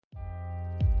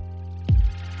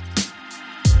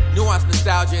Nuance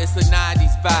nostalgia, it's a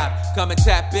 90s vibe. Come and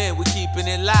tap in, we keeping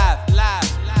it live.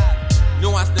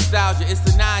 Nuance nostalgia, it's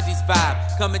the 90s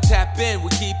vibe. Come and tap in, we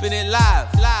keeping it live.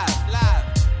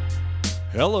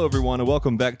 Hello, everyone, and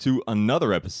welcome back to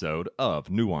another episode of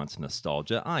Nuance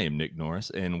Nostalgia. I am Nick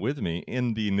Norris, and with me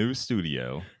in the new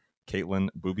studio, Caitlin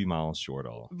Booby Miles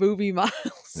Shortall. Booby Miles.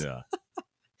 Yeah.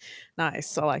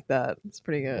 Nice. I like that. It's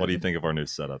pretty good. What do you think of our new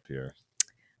setup here?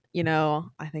 You know,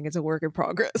 I think it's a work in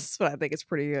progress, but I think it's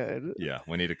pretty good. Yeah,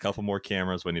 we need a couple more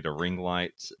cameras. We need a ring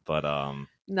light, but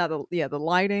the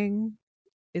lighting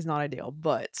is not ideal,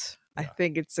 but yeah. I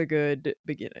think it's a good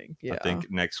beginning. Yeah. I think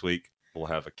next week we'll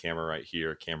have a camera right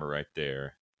here, a camera right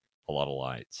there, a lot of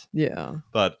lights. Yeah.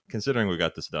 But considering we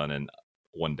got this done in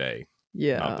one day,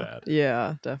 yeah, not bad.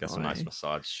 Yeah, definitely. Got some nice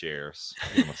massage chairs,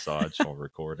 massage while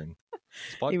recording.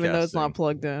 Even though it's not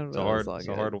plugged in, it's a hard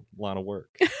line of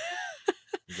work.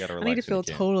 You gotta relax. I need to feel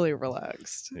totally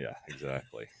relaxed. Yeah,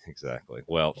 exactly.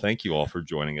 Well, thank you all for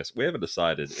joining us. We haven't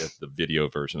decided if the video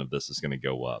version of this is going to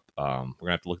go up. We're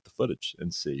gonna have to look at the footage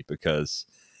and see, because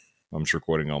I'm just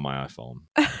recording on my iPhone.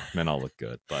 Man, I'll look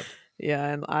good, but yeah,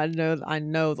 and I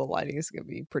know the lighting is gonna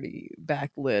be pretty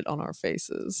backlit on our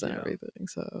faces and everything.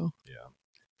 So yeah,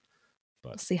 but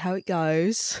we'll see how it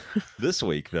goes. This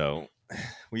week, though,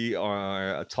 we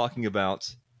are talking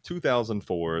about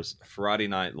 2004's Friday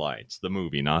Night Lights, the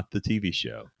movie, not the TV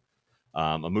show.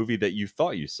 A movie that you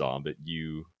thought you saw, but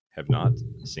you have not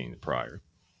seen prior.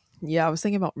 Yeah, I was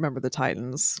thinking about Remember the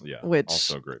Titans. Yeah, which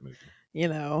also a great movie. You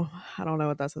know, I don't know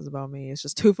what that says about me. It's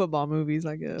just two football movies,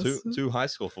 I guess. Two high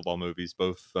school football movies,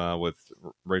 both with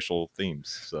racial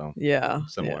themes. So yeah,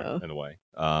 similar in a way.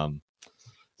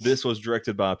 This was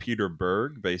directed by Peter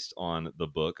Berg, based on the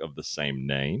book of the same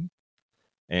name.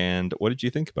 And what did you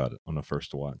think about it on the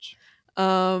first watch?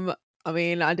 I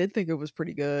mean, I did think it was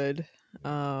pretty good.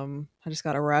 I just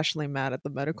got irrationally mad at the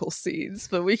medical scenes,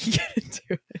 but we can get into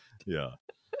it. Yeah.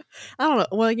 I don't know.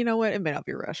 Well, you know what? It may not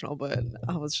be irrational, but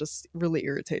I was just really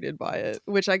irritated by it,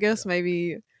 which I guess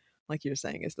maybe, like you're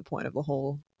saying, is the point of the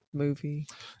whole movie.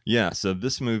 Yeah. So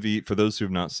this movie, for those who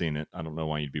have not seen it, I don't know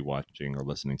why you'd be watching or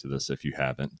listening to this if you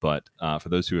haven't, but for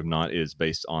those who have not, is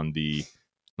based on the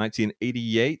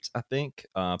 1988, I think,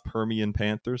 Permian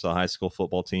Panthers, a high school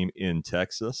football team in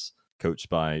Texas, coached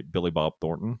by Billy Bob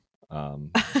Thornton,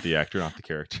 the actor, not the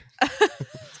character.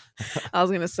 I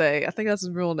was gonna say, I think that's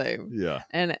his real name. Yeah,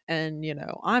 and you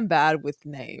know, I'm bad with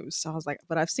names, so I was like,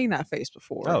 but I've seen that face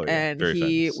before. Oh, yeah. And Very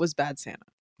he famous. was Bad Santa.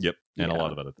 Yep, and a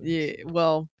lot of other things. Yeah,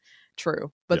 well,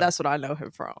 true, but that's what I know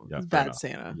him from. Yeah, Bad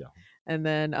Santa. Yeah, and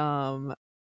then I'm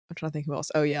trying to think who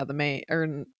else. Oh yeah,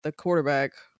 the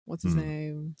quarterback. What's his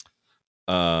name?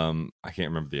 I can't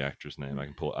remember the actor's name.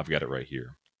 I've got it right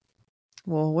here.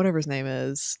 Well, whatever his name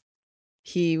is,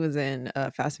 he was in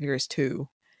Fast and Furious 2.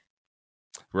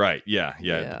 Right.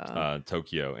 Yeah.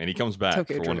 Tokyo, and he comes back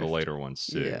Tokyo for Drift. one of the later ones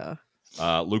too.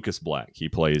 Yeah. Lucas Black. He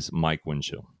plays Mike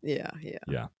Winchell. Yeah.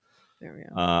 Yeah. There we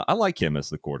go. I like him as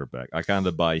the quarterback. I kind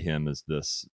of buy him as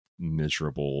this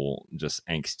miserable, just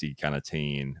angsty kind of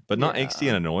teen, but not angsty in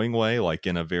an annoying way. Like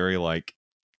in a very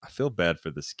I feel bad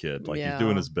for this kid. Like he's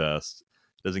doing his best,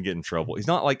 doesn't get in trouble. He's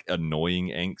not like annoying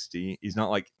angsty. He's not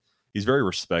like, he's very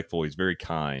respectful. He's very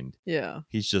kind. Yeah.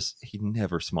 He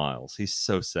never smiles. He's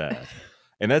so sad.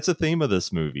 And that's the theme of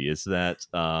this movie, is that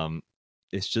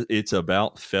it's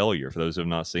about failure. For those who have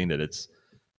not seen it,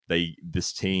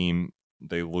 this team,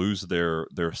 they lose their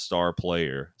star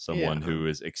player, someone who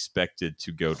is expected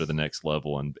to go to the next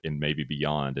level and maybe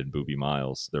beyond, and Booby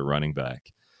Miles, their running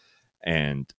back.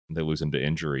 And they lose him to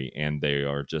injury, and they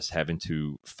are just having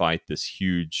to fight this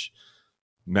huge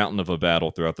mountain of a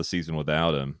battle throughout the season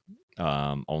without him,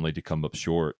 only to come up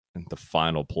short in the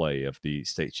final play of the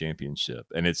state championship.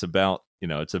 And it's about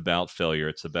failure.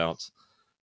 It's about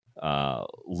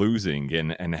losing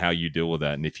and how you deal with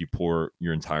that. And if you pour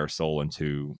your entire soul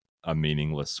into a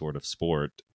meaningless sort of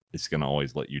sport, it's going to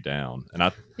always let you down. And I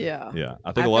think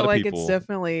a lot of people,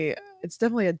 it's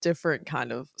definitely a different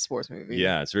kind of sports movie.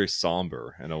 Yeah, it's very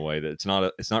somber in a way that it's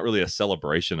not really a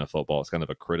celebration of football. It's kind of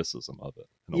a criticism of it.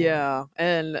 Yeah,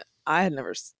 and I had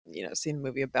never seen a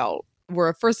movie about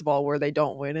where, first of all, where they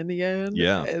don't win in the end.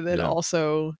 Yeah, and then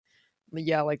also,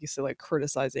 like you said, like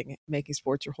criticizing making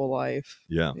sports your whole life.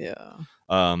 Yeah.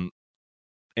 And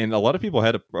a lot of people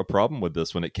had a problem with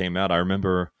this when it came out. I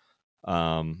remember,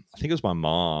 I think it was my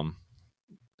mom.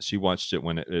 She watched it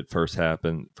when it first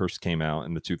came out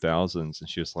in the 2000s, and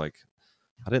she was like,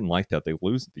 I didn't like that they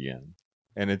lose at the end.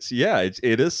 And it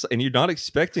is, and you're not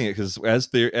expecting it, because as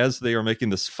they are making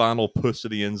this final push to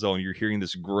the end zone, you're hearing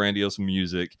this grandiose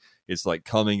music. It's like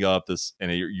coming up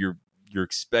and you're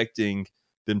expecting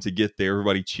them to get there.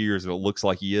 Everybody cheers, and it looks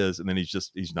like he is, and then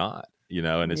he's not,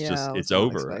 and it's just I was it's not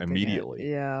over expecting it. immediately.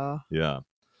 Yeah. Yeah.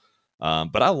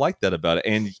 But I like that about it,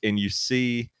 and you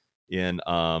see in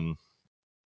Tim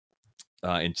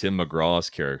McGraw's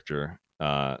character,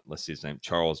 let's see his name,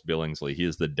 Charles Billingsley. He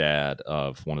is the dad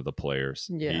of one of the players.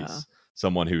 Yeah. He's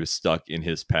someone who is stuck in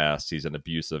his past. He's an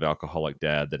abusive, alcoholic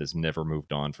dad that has never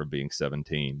moved on from being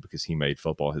 17 because he made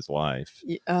football his life.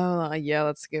 Yeah,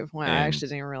 that's a good point. I And- actually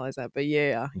didn't realize that, but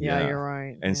yeah, you're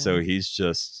right. And yeah. so he's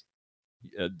just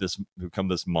become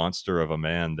this monster of a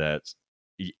man that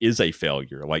is a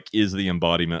failure, like is the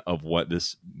embodiment of what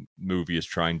this movie is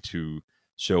trying to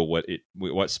show,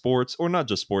 what sports, or not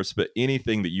just sports, but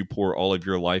anything that you pour all of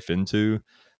your life into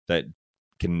that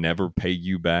can never pay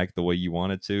you back the way you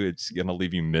want it to, it's going to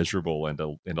leave you miserable and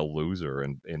a loser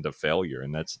and a failure.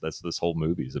 And that's this whole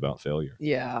movie is about failure.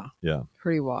 Yeah.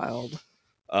 Pretty wild.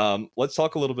 Let's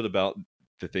talk a little bit about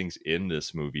the things in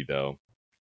this movie, though.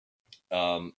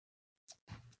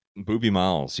 Booby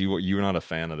Miles, you're not a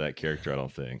fan of that character, I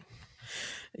don't think.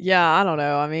 Yeah, I don't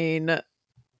know. I mean,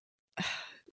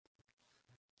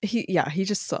 he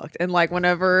just sucked. And like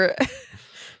whenever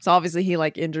so obviously he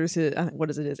like injures his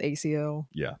his ACL.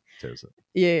 Yeah, tears it.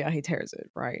 Yeah, he tears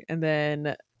it, right? And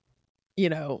then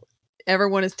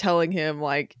everyone is telling him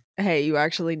like, hey, you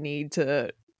actually need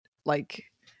to like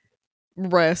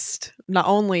rest, not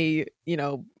only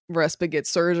rest but get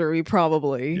surgery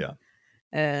probably. Yeah.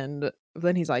 And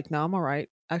then he's like, no, I'm all right,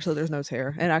 actually there's no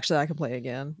tear, and actually I can play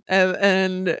again.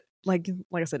 And like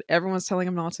I said, everyone's telling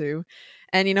him not to.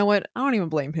 And you know what, I don't even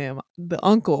blame him, the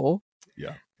uncle.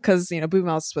 Yeah, because Booby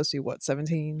Miles is supposed to be what,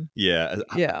 17?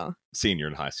 Yeah, senior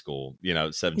in high school,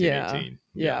 17, 18.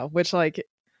 Yeah, which like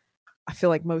I feel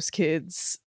like most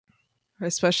kids,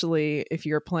 especially if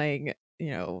you're playing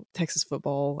Texas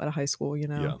football at a high school,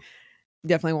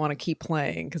 definitely want to keep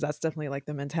playing, because that's definitely like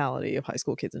the mentality of high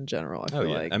school kids in general. I feel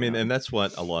like, I mean, and that's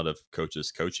what a lot of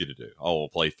coaches coach you to do. Oh, we'll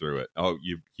play through it. Oh,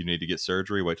 you need to get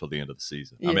surgery, wait till the end of the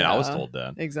season. I mean, I was told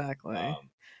that. Exactly.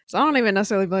 So I don't even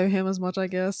necessarily blame him as much, I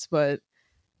guess, but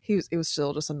it was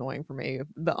still just annoying for me.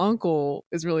 The uncle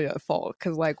is really at fault,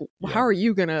 because like, how are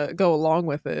you gonna go along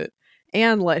with it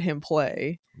and let him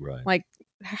play? Right. Like,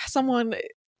 someone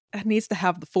needs to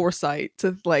have the foresight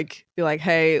to like be like,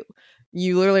 hey,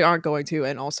 you literally aren't going to,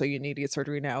 and also you need to get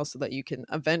surgery now so that you can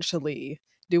eventually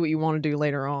do what you want to do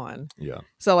later on. Yeah.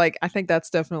 So like, I think that's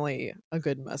definitely a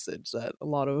good message that a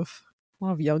lot of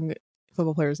young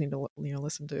football players need to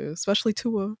listen to, especially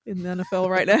Tua in the NFL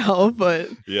right now. But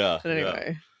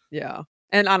anyway, yeah.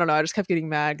 And I don't know, I just kept getting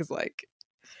mad because like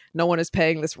no one is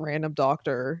paying this random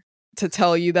doctor to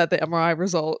tell you that the MRI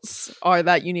results are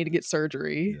that you need to get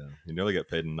surgery. Yeah, you nearly got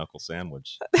paid a knuckle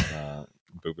sandwich.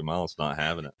 Booby Miles not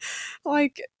having it.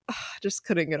 Like, I just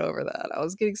couldn't get over that. I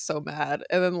was getting so mad.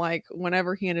 And then like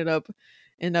whenever he ended up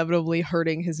inevitably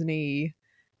hurting his knee,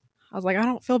 I was like, I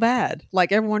don't feel bad.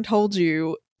 Like, everyone told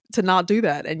you to not do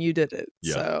that and you did it.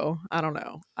 Yeah. So I don't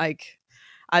know. Like,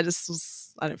 I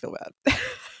didn't feel bad.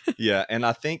 Yeah, and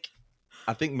I think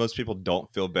most people don't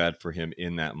feel bad for him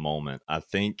in that moment. I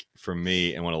think for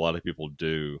me, and what a lot of people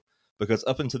do, because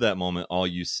up until that moment, all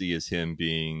you see is him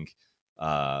being,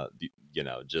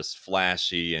 just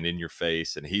flashy and in your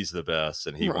face, and he's the best,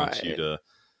 and he wants you to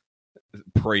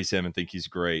praise him and think he's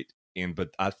great. But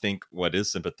I think what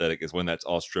is sympathetic is when that's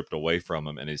all stripped away from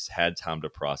him and he's had time to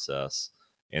process.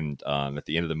 And at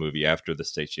the end of the movie, after the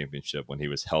state championship, when he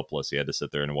was helpless, he had to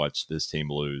sit there and watch his team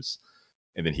lose.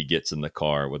 And then he gets in the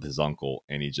car with his uncle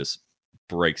and he just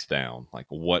breaks down. Like,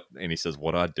 what? And he says,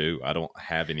 what do I do? I don't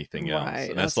have anything else.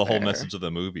 And that's the whole message of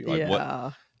the movie. Like,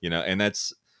 what, and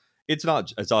it's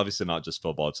obviously not just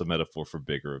football. It's a metaphor for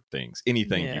bigger things,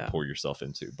 anything you pour yourself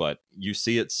into. But you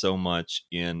see it so much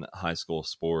in high school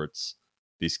sports.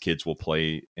 These kids will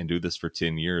play and do this for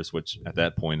 10 years, which at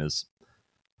that point is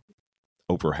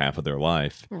over half of their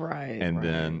life, right? And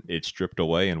then it's stripped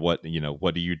away, and what do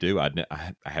you do? I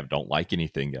don't like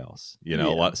anything else,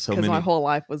 because my whole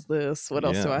life was this. What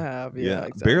else do I have?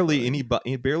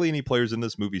 Exactly. Barely any players in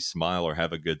this movie smile or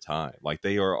have a good time. Like,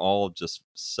 they are all just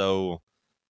so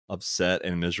upset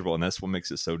and miserable, and that's what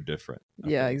makes it so different.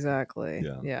 Exactly.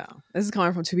 Yeah, this is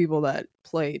coming from two people that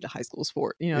played high school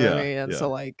sport, what I mean? And so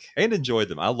like, and enjoyed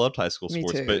them. I loved high school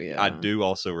sports, too, but I do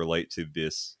also relate to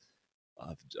this.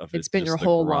 It's been your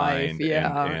whole life,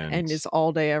 and it's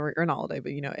all day, not all day,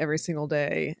 but every single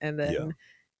day. And then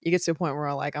you get to a point where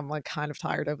I'm like kind of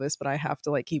tired of this, but I have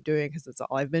to like keep doing because it's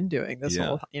all I've been doing this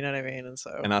whole, you know what I mean?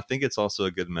 And I think it's also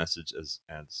a good message as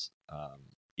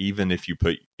even if you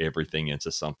put everything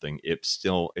into something, you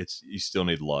still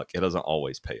need luck. It doesn't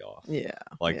always pay off. Yeah.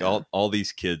 Like all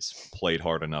these kids played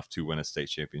hard enough to win a state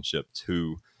championship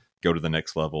to go to the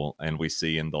next level, and we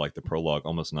see in the prologue,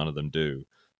 almost none of them do.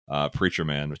 Preacher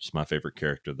Man, which is my favorite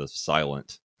character, the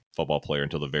silent football player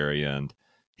until the very end,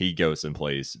 he goes and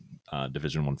plays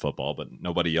Division I football, but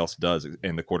nobody else does,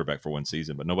 and the quarterback for one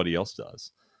season, but nobody else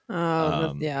does.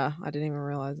 Yeah, I didn't even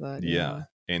realize that. Yeah.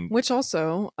 And which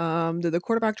also, did the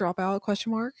quarterback drop out?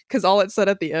 Question mark? Because all it said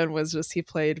at the end was just he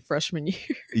played freshman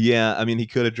year. Yeah, I mean, he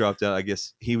could have dropped out. I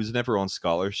guess he was never on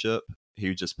scholarship.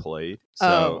 He just played.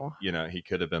 So, he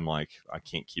could have been like, I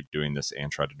can't keep doing this and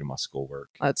try to do my schoolwork.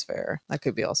 That's fair. That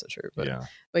could be also true.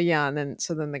 But yeah, and then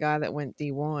the guy that went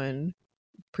D1,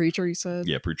 Preacher, you said?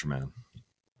 Yeah, Preacher Man.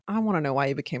 I want to know why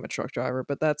he became a truck driver,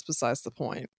 but that's besides the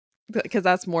point. Because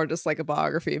that's more just like a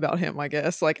biography about him, I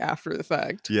guess, like after the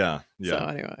fact. Yeah. So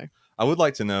anyway, I would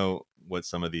like to know what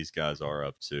some of these guys are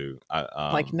up to.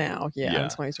 Like now, in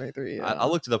 2023. Yeah. I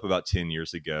looked it up about 10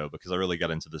 years ago because I really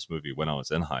got into this movie when I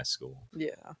was in high school.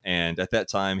 Yeah. And at that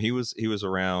time, he was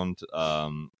around,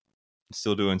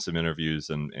 still doing some interviews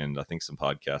and I think some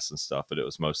podcasts and stuff. But it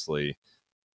was mostly,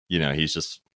 he's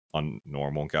just a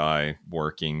normal guy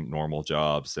working normal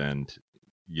jobs, and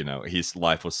his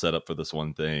life was set up for this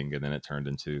one thing, and then it turned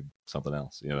into something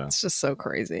else. It's just so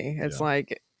crazy. It's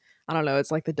like, I don't know.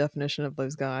 It's like the definition of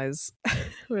those guys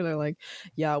where they're like,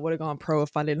 "Yeah, I would have gone pro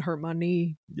if I didn't hurt my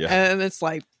knee." Yeah, and it's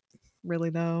like, really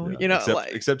though,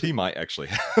 except he might actually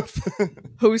have.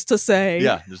 Who's to say?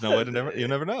 Yeah, there's no way to you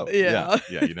never know. Yeah,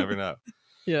 you never know.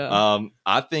 Yeah.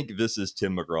 I think this is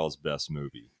Tim McGraw's best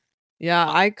movie. Yeah,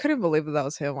 I couldn't believe that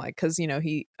was him. Like, because I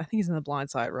think he's in The Blind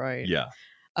Side, right? Yeah.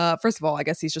 First of all, I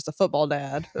guess he's just a football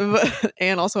dad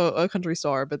and also a country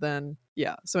star. But then,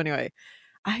 so anyway,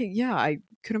 I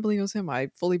couldn't believe it was him. I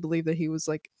fully believe that he was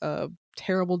like a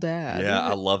terrible dad. Yeah,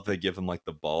 I love they give him like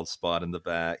the bald spot in the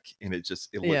back, and it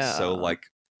looks so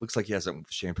looks like he hasn't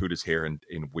shampooed his hair in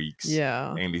weeks.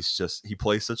 Yeah, and he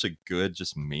plays such a good,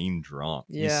 just mean drunk.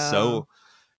 Yeah,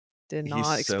 did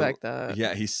not expect that.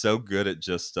 Yeah, he's so good at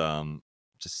just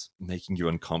making you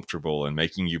uncomfortable and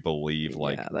making you believe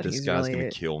this guy's really gonna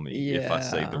kill me if I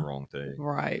say the wrong thing.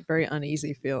 Right, very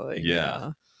uneasy feeling.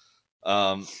 Yeah.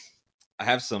 I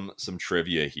have some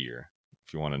trivia here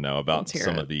if you want to know about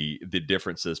some of the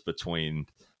differences between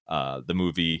the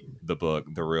movie, the book,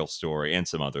 the real story, and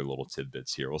some other little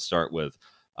tidbits here. We'll start with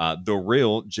the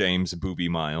real James Booby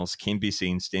Miles can be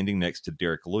seen standing next to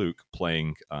Derek Luke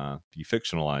playing the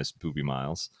fictionalized Booby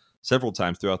Miles. Several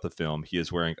times throughout the film, he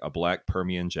is wearing a black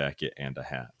Permian jacket and a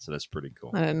hat. So that's pretty cool.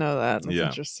 I didn't know that. That's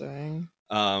interesting.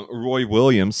 Roy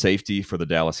Williams, safety for the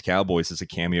Dallas Cowboys, is a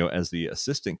cameo as the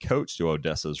assistant coach to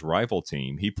Odessa's rival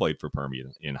team. He played for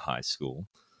Permian in high school.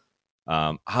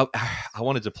 I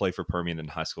wanted to play for Permian in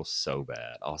high school so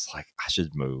bad. I was like, I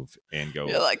should move and go.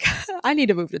 You're like, I need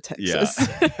to move to Texas.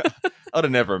 Yeah.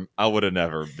 I would have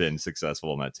never been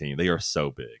successful on that team. They are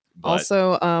so big. But...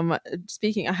 Also,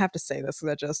 speaking, I have to say this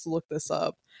because I just looked this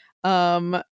up.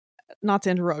 Not to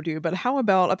interrupt you, but how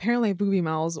about apparently Booby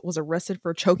Miles was arrested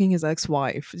for choking his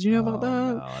ex-wife? Did you know about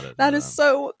that? No, I didn't that know. is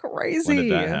so crazy. When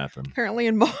did that happen? Apparently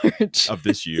in March of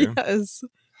this year. Yes.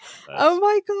 Oh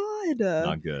my god.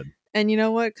 Not good. And you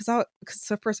know what? Because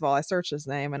first of all, I searched his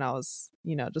name and I was,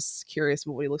 just curious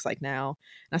what he looks like now.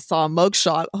 And I saw a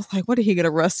mugshot. I was like, what did he get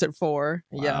arrested for?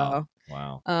 Wow.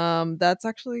 Yeah. Wow. That's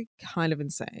actually kind of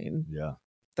insane. Yeah.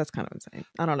 That's kind of insane.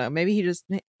 I don't know. Maybe he just,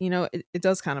 it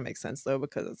does kind of make sense though,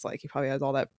 because it's like he probably has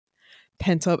all that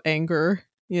pent up anger,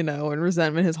 and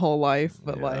resentment his whole life.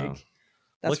 But that's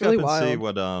look really up and wild. See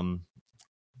what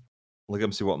look up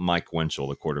and see what Mike Winchell,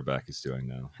 the quarterback, is doing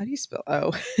now. How do you spell?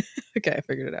 Oh, okay, I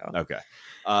figured it out. Okay.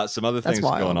 Some other things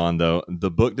going on though.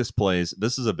 The book displays.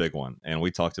 This is a big one, and we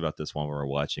talked about this when we were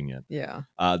watching it. Yeah.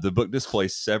 The book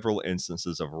displays several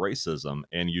instances of racism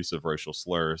and use of racial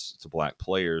slurs to black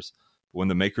players. When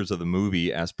the makers of the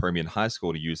movie asked Permian High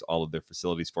School to use all of their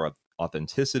facilities for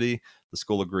authenticity, the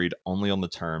school agreed only on the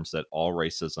terms that all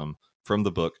racism from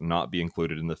the book not be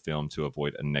included in the film to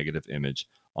avoid a negative image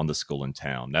on the school and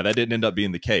town. Now, that didn't end up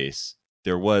being the case.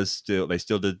 They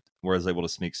still was able to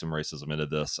sneak some racism into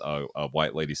this. A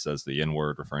white lady says the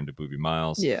N-word referring to Booby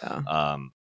Miles. Yeah.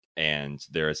 And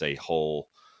there is a whole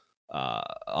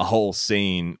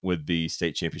scene with the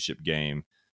state championship game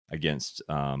against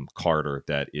Carter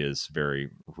that is very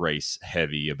race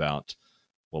heavy about,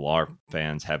 well, our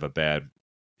fans have a bad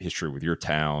history with your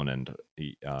town, and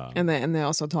they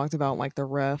also talked about like the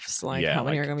refs, how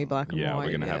many are going to be black and white.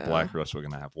 We're going to have black refs, we're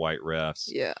going to have white refs.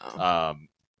 Yeah.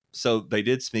 So they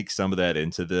did sneak some of that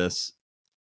into this.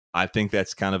 I think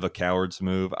that's kind of a coward's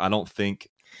move. I don't think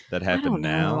that happened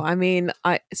now. I mean,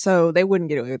 so they wouldn't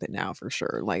get away with it now for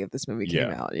sure. Like if this movie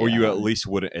came out, or you at least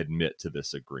wouldn't admit to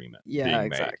this agreement. Yeah,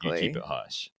 being exactly. Made. You keep it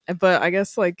hush. But I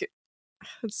guess like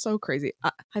it's so crazy.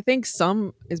 I think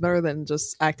some is better than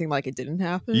just acting like it didn't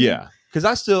happen. Yeah, because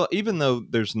I still, even though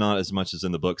there's not as much as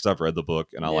in the book, because I've read the book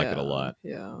and I like it a lot.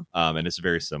 Yeah. And it's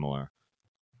very similar.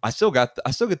 I still get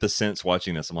the sense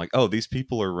watching this. I'm like, oh, these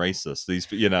people are racist. These,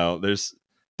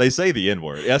 they say the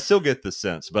N-word. I still get the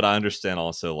sense, but I understand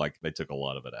also like they took a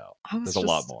lot of it out. There's a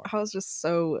lot more. I was just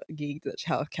so geeked at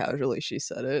how casually she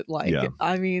said it. Like,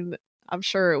 I mean, I'm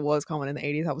sure it was common in the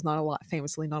 80s. I was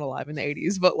famously not alive in the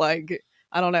 80s, but like,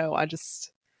 I don't know. I was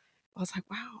like,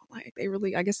 wow, like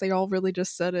I guess they all really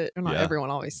just said it. Or not everyone,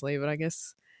 obviously, but I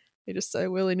guess they just said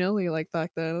willy-nilly like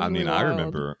back then. I mean, I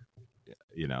remember,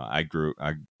 I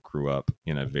grew up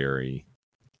in a very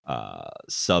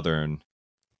southern,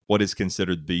 what is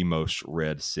considered the most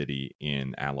red city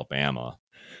in Alabama,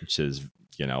 which is,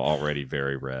 already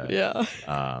very red. Yeah.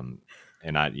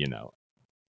 And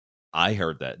I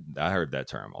heard that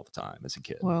term all the time as a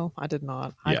kid. Well, I did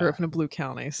not. I grew up in a blue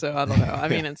county, so I don't know. I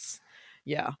mean, it's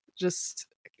just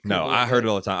no. I heard it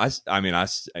all the time. I mean,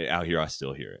 out here I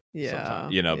still hear it. Yeah,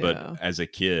 but as a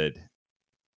kid,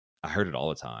 I heard it all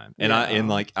the time, and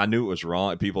I knew it was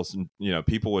wrong. People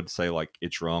would say like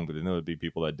it's wrong, but then there would be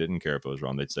people that didn't care if it was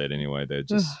wrong. They'd say it anyway. They'd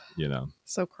just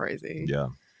so crazy. Yeah.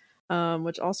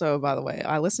 Which also, by the way,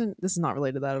 this is not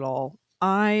related to that at all.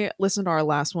 I listened to our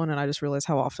last one and I just realized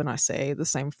how often I say the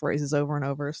same phrases over and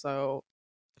over. So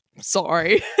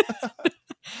sorry.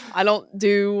 I don't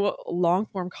do long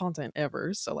form content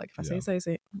ever. So like if I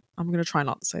say, I'm going to try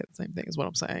not to say the same thing is what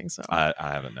I'm saying. So I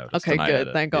haven't noticed. Okay,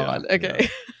 good. Thank God. Okay.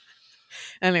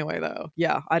 Anyway, though,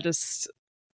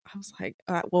 I was like,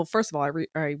 well, first of all,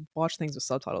 I watch things with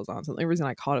subtitles on. So the only reason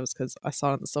I caught it was because I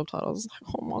saw it in the subtitles.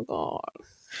 Like, oh my God.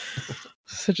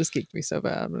 It just geeked me so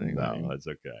bad. But anyway. No, that's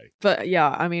okay. But yeah,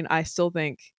 I mean, I still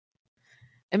think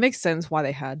it makes sense why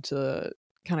they had to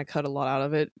kind of cut a lot out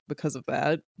of it because of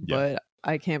that. Yeah. But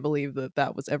I can't believe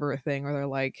that was ever a thing, or they're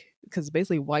like, because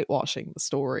basically whitewashing the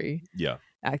story. Yeah.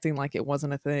 Acting like it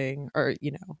wasn't a thing, or,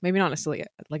 maybe not necessarily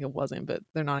like it wasn't, but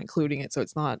they're not including it. So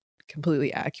it's not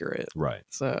completely accurate. Right.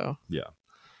 So yeah.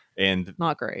 And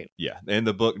not great. Yeah. And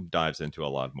the book dives into a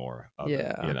lot more of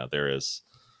it. There is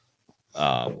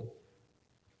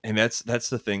and that's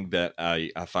the thing that I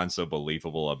find so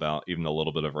believable about even a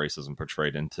little bit of racism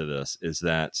portrayed into this, is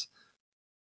that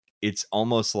it's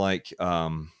almost like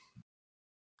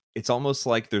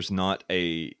there's not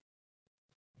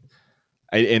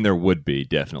and there would be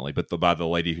definitely, but by the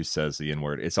lady who says the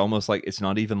N-word, it's almost like it's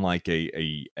not even like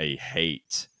a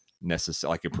hate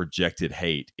necessarily, like a projected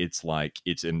hate. It's like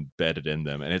it's embedded in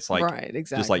them, and it's like right,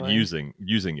 exactly. Just like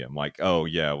using him, like, oh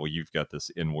yeah, well you've got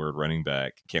this N-word running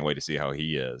back, can't wait to see how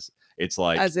he is. It's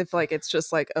like as if like it's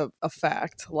just like a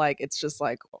fact, like it's just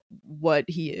like what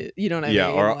he is. You know what I mean? Yeah,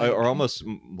 or almost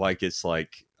like it's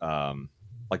like a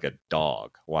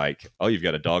dog, like, oh, you've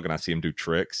got a dog and I see him do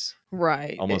tricks,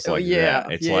 right? Almost like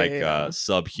that. It's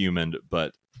subhuman,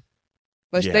 but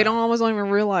they almost don't even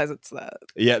realize it's that.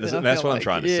 Yeah, that's what I'm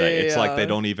trying to say. It's like they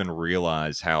don't even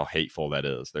realize how hateful that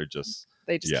is. They just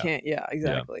can't. Yeah,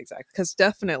 exactly. Because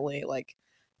definitely, like,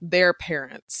 their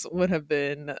parents would have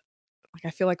been, like, I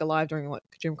feel like alive during like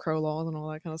Jim Crow laws and all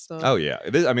that kind of stuff. Oh yeah,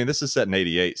 this is set in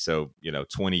 '88, so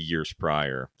 20 years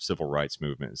prior, civil rights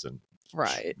movements and.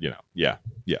 Right. Yeah.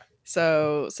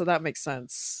 So that makes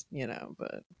sense,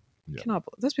 but cannot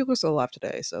believe those people are still alive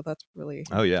today. So that's really.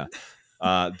 Oh yeah.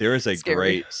 There is a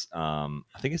great, I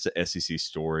think it's an SEC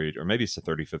story, or maybe it's a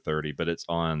 30 for 30, but it's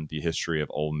on the history of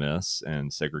Ole Miss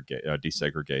and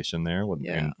desegregation there,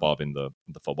 involving the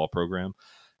football program,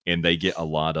 and they get a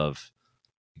lot of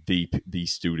the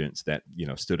students that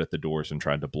stood at the doors and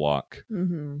tried to block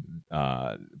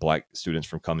black students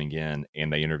from coming in,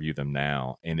 and they interview them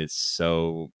now, and it's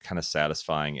so kind of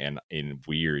satisfying and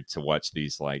weird to watch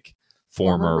these like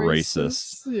former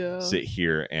racists sit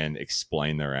here and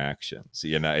explain their actions.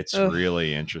 It's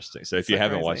really interesting. So if you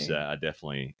haven't watched that, I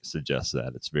definitely suggest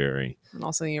that. It's very. And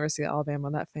also the University of Alabama,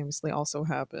 that famously also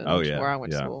happened. Oh yeah, where I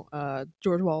went to school.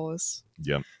 George Wallace.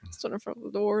 Yep. Stood in front of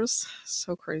the doors.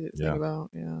 So crazy to think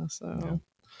about. Yeah. So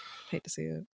hate to see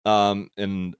it.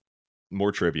 And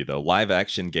more trivia though. Live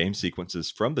action game sequences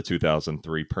from the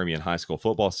 2003 Permian High School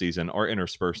football season are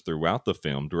interspersed throughout the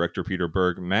film. Director Peter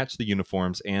Berg matched the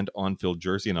uniforms and on-field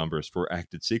jersey numbers for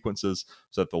acted sequences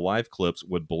so that the live clips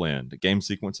would blend. Game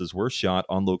sequences were shot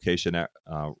on location at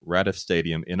Radiff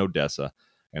Stadium in Odessa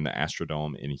and the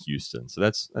Astrodome in Houston. So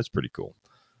that's pretty cool.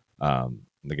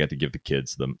 they got to give the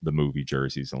kids the movie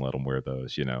jerseys and let them wear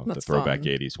those, the throwback fun.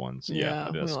 80s ones. Yeah,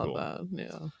 that's we love cool. that.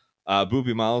 Yeah.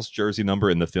 Boobie Miles' jersey number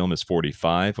in the film is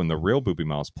 45. When the real Boobie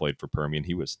Miles played for Permian,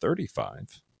 he was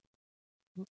 35.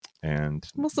 And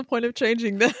what's the point of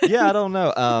changing that? Yeah, I don't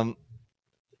know.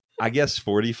 I guess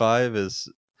 45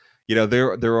 is,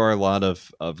 there are a lot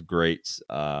of great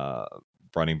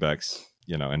running backs,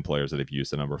 and players that have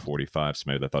used the number 45. So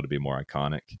maybe they thought it'd be more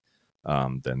iconic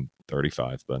than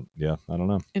 35. But yeah, I don't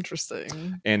know.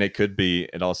 Interesting. And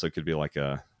it also could be like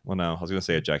I was going to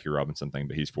say a Jackie Robinson thing,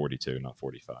 but he's 42, not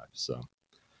 45. So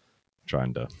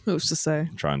who's to say?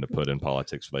 I'm trying to put in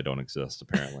politics where they don't exist.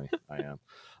 Apparently, I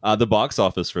am. The box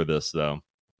office for this, though,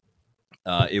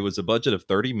 it was a budget of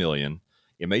 $30 million.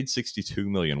 It made $62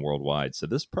 million worldwide. So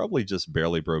this probably just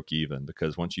barely broke even,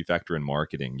 because once you factor in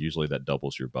marketing, usually that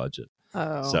doubles your budget.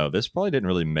 Oh. So this probably didn't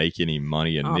really make any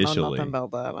money initially. I don't know nothing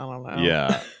about that. I don't know.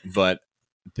 Yeah, but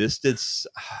this did.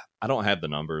 I don't have the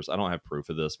numbers. I don't have proof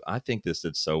of this. But I think this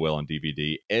did so well on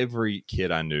DVD. Every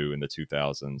kid I knew in the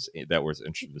 2000s that was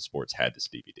interested in sports had this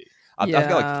DVD. I've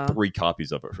got like 3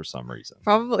 copies of it for some reason.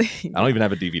 Probably. I don't even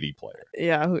have a DVD player.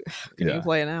 Yeah, who can you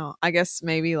play it now? I guess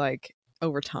maybe like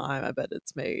over time, I bet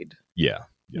it's made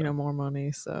more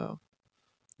money. So,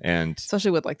 and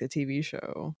especially with like the TV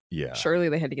show, surely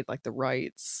they had to get like the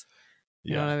rights.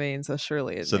 You know what I mean? So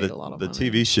surely it made a lot of money.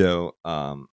 The TV show,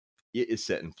 it is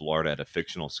set in Florida at a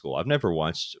fictional school. I've never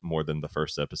watched more than the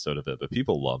first episode of it, but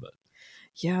people love it.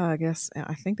 Yeah,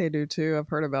 I think they do too. I've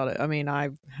heard about it. I mean, I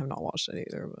have not watched it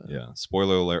either. But. Yeah,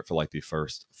 spoiler alert for like the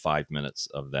first 5 minutes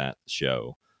of that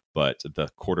show. But the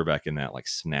quarterback in that like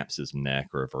snaps his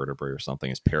neck or a vertebrae or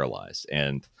something, is paralyzed.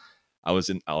 And I was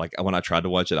when I tried to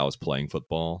watch it, I was playing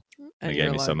football. And it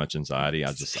gave me so much anxiety. I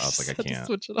was like, I can't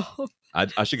switch it off.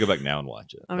 I should go back now and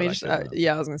watch it. I mean,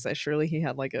 I was gonna say, surely he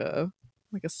had like a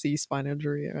C-spine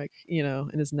injury, like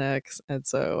in his neck, and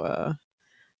so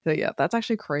yeah, that's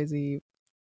actually crazy.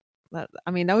 That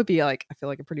would be like, I feel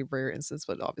like a pretty rare instance,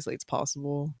 but obviously it's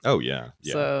possible. Oh yeah.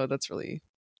 So that's really,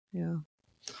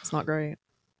 it's not great.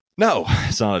 No,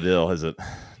 it's not a deal, is it?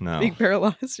 No. Being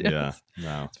paralyzed, yeah.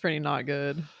 No. It's pretty not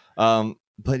good.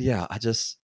 But yeah,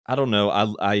 I don't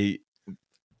know.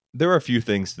 There are a few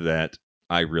things that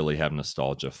I really have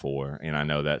nostalgia for, and I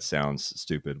know that sounds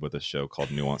stupid with a show called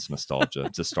Nuanced Nostalgia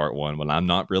to start one, when I'm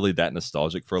not really that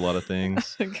nostalgic for a lot of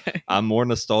things. Okay. I'm more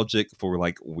nostalgic for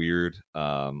like weird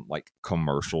like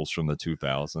commercials from the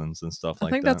 2000s and stuff like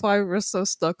that. I think that's why we're so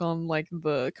stuck on like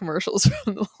the commercials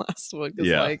from the last one,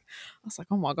 because like I was like,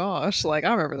 oh my gosh, like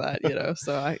I remember that,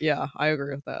 so I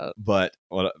agree with that.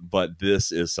 But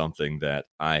this is something that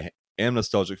I am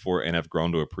nostalgic for and have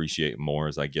grown to appreciate more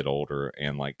as I get older,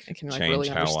 and like change really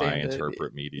how I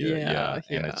interpret media.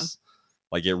 And it's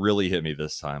like, it really hit me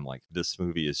this time. Like, this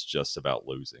movie is just about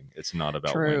losing. It's not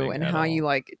about winning and how all. You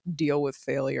like deal with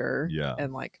failure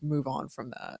and like move on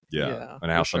from that.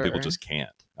 And how some people just can't.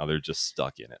 How they're just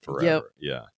stuck in it forever.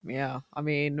 Yeah. I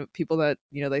mean, people that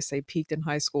they say peaked in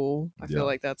high school, I feel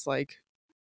like that's like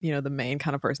the main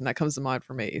kind of person that comes to mind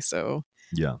for me. So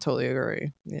totally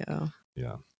agree.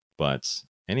 Yeah. But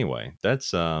anyway,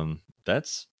 that's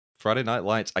Friday Night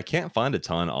Lights. I can't find a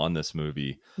ton on this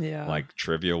movie, like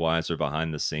trivia wise or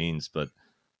behind the scenes, but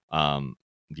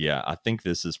I think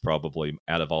this is probably,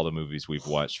 out of all the movies we've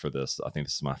watched for this, I think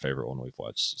this is my favorite one we've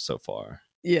watched so far.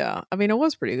 Yeah, I mean, it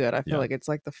was pretty good. I feel like it's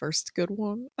like the first good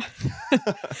one.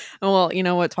 Well, you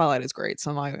know what, Twilight is great,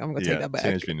 so I'm gonna take that back.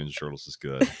 Teenage Mutant Ninja Turtles is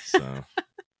good. So.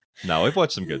 No, we've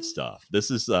watched some good stuff.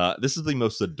 This is the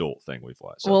most adult thing we've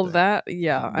watched. Well, I agree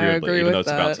with that. Even though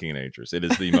it's about teenagers, it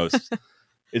is the most.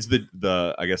 It's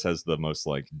the I guess has the most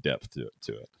like depth to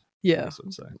it. Yeah,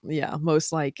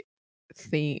 most like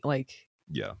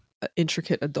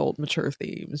intricate adult mature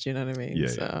themes. You know what I mean?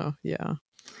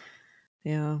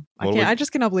 Yeah. I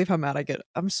just cannot believe how mad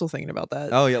I'm still thinking about that.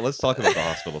 Oh yeah, let's talk about the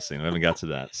hospital scene. We haven't got to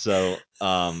that. So,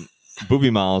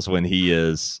 Boobie Miles, when he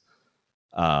is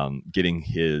getting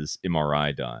his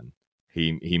MRI done,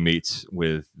 he meets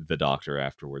with the doctor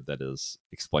afterward that is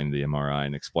explaining the MRI,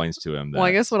 and explains to him that, well,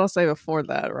 I guess what I'll say before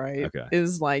that, right, okay,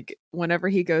 is like whenever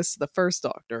he goes to the first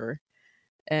doctor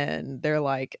and they're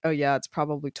like, oh yeah, it's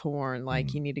probably torn,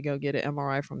 like you need to go get an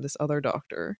MRI from this other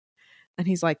doctor, and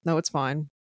he's like, no, it's fine,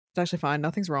 it's actually fine,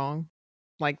 nothing's wrong,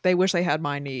 like they wish they had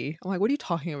my knee. I'm like, what are you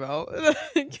talking about?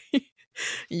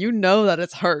 You know that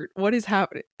it's hurt. What is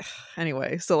happening?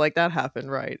 Anyway, so like that happened,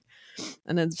 right?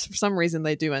 And then for some reason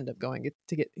they do end up going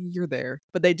to get, you're there,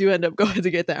 but they do end up going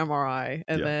to get the MRI,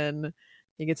 and then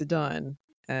he gets it done,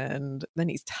 and then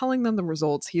he's telling them the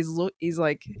results. He's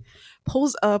like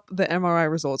pulls up the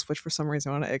MRI results, which for some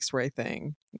reason on an X-ray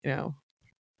thing,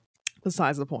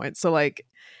 besides the point. So like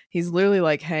he's literally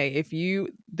like, hey,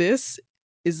 this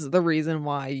is the reason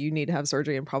why you need to have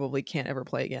surgery and probably can't ever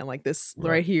play again. Like this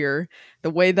right here, the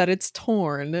way that it's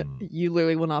torn, you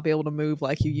literally will not be able to move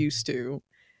like you used to.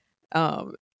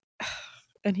 And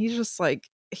he just like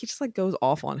goes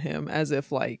off on him as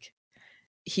if like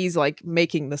he's like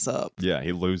making this up. Yeah,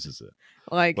 he loses it.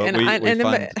 Like, but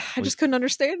I just couldn't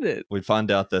understand it. We find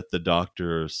out that the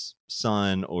doctor's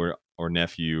son or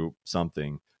nephew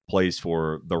something plays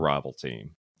for the rival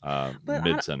team,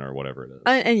 Midson or whatever it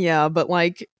is. But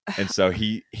like, and so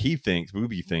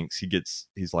Booby thinks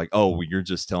he's like, oh, well, you're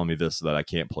just telling me this so that I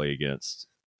can't play against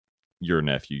your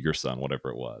nephew, your son, whatever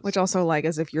it was. Which also like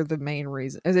as if you're the main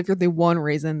reason, as if you're the one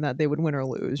reason that they would win or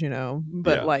lose,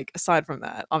 But like aside from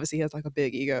that, obviously he has like a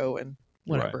big ego and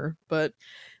whatever. Right. But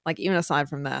like even aside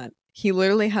from that, he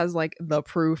literally has like the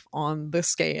proof on the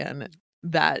scan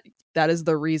that is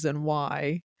the reason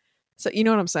why. So you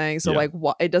know what I'm saying? So like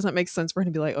it doesn't make sense for him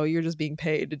to be like, oh, you're just being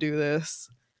paid to do this.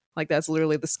 Like that's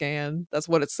literally the scan. That's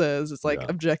what it says. It's like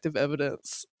objective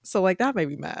evidence. So like that made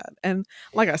me mad. And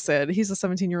like I said, he's a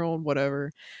 17-year-old,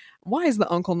 whatever. Why is the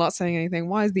uncle not saying anything?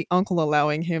 Why is the uncle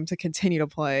allowing him to continue to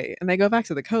play? And they go back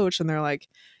to the coach and they're like,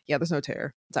 yeah, there's no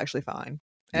tear. It's actually fine.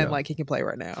 And like he can play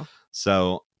right now.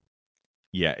 So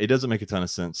yeah, it doesn't make a ton of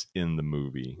sense in the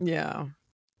movie. Yeah.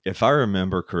 If I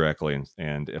remember correctly,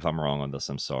 and if I'm wrong on this,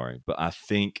 I'm sorry, but I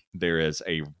think there is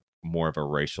more of a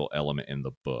racial element in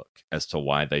the book as to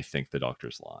why they think the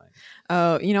doctor's lying.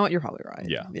 Oh, you know what? You're probably right.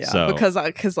 Yeah. So, because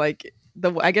like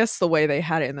I guess the way they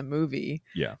had it in the movie,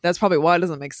 that's probably why it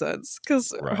doesn't make sense.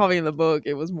 Because probably in the book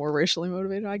it was more racially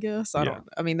motivated. I guess I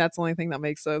mean that's the only thing that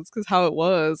makes sense. Because how it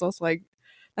was, I was like,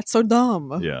 that's so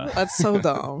dumb. Yeah, that's so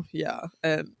dumb. Yeah.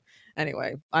 And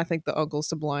anyway, I think the uncle's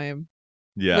to blame.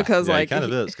 Yeah, because like he kind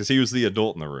of is, because he was the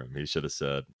adult in the room. He should have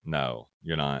said, "No,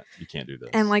 you're not. You can't do this."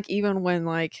 And like even when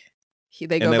like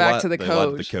they go back to the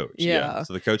coach,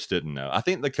 So the coach didn't know. I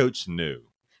think the coach knew,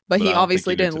 but he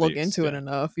obviously didn't look into it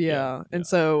enough. Yeah. And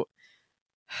so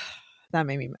that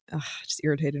made me just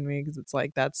irritated me, because it's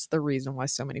like that's the reason why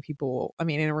so many people, I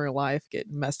mean, in real life, get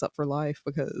messed up for life,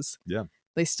 because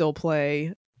they still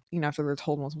play, after they're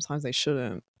told multiple times they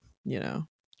shouldn't.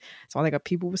 That's why they got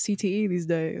people with CTE these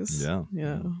days.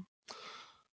 Yeah.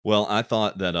 Well, I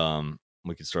thought that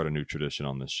we could start a new tradition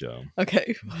on this show. Okay,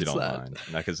 if you don't mind,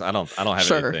 because I don't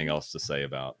have anything else to say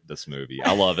about this movie.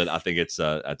 I love it. I think it's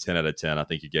a 10 out of 10. I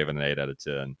think you gave it an 8 out of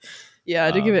 10. Yeah,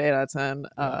 I did give it 8 out of 10.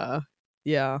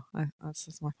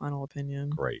 That's my final opinion.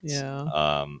 Great.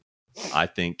 Yeah. I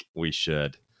think we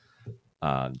should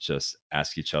just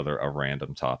ask each other a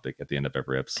random topic at the end of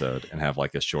every episode and have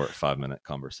like a short 5-minute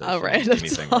conversation. Oh, right.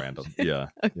 Anything random. Yeah.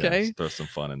 Okay. Throw some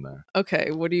fun in there.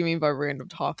 Okay. What do you mean by random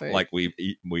topic? Like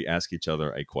we ask each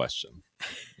other a question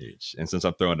each. And since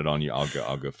I'm throwing it on you,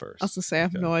 I'll go first. I was gonna say I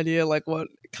have no idea like what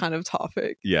kind of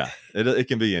topic. Yeah. It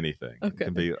can be anything. Okay. It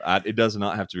can be. It does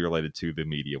not have to be related to the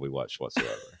media we watch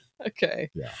whatsoever. Okay.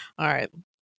 Yeah. All right.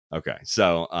 Okay.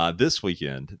 So this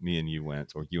weekend, me and you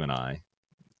went, or you and I.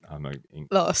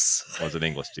 Us was an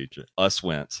English teacher. Us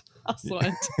went.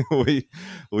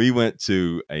 we went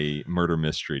to a murder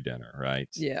mystery dinner, right?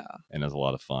 Yeah. And it was a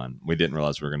lot of fun. We didn't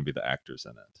realize we were going to be the actors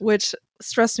in it, which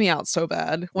stressed me out so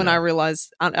bad when I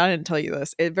realized. I didn't tell you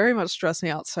this. It very much stressed me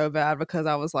out so bad, because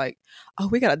I was like, oh,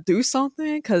 we got to do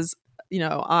something, because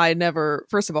I never.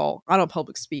 First of all, I don't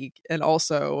public speak, and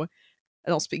also I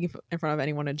don't speak in front of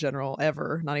anyone in general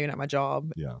ever. Not even at my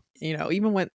job. Yeah.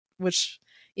 Even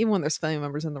when there's family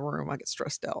members in the room, I get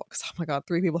stressed out, because, oh my God,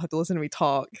 3 people have to listen to me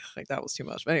talk. Like, that was too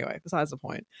much. But anyway, besides the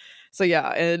point. So yeah,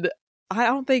 and I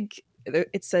don't think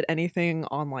it said anything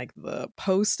on like the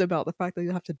post about the fact that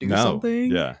you have to do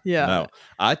something. Yeah. No,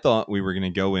 I thought we were going to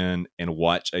go in and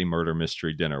watch a murder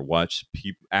mystery dinner, watch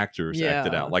actors act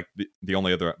it out. Like the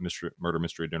only other murder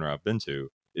mystery dinner I've been to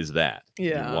is that.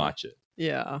 Yeah. You watch it.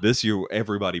 Yeah. This year,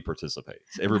 everybody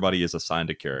participates. Everybody is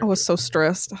assigned a character. I was so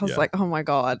stressed. I was like, oh my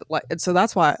God. Like, and so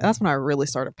that's when I really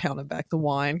started pounding back the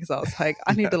wine, because I was like,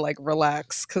 I need to like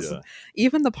relax. Because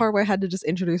even the part where I had to just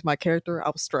introduce my character,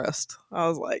 I was stressed. I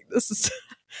was like, this is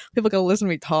people gonna listen to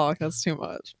me talk. That's too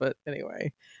much. But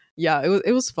anyway, yeah,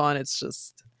 it was fun. It's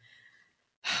just,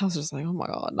 I was just like, oh my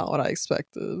God, not what I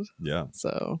expected. Yeah.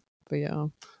 So, but yeah.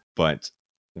 But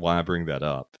why I bring that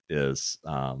up is,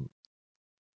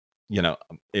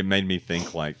 it made me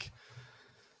think, like,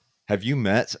 have you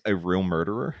met a real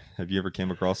murderer? Have you ever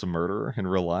came across a murderer in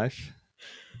real life?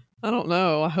 I don't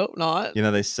know. I hope not.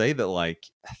 They say that, like,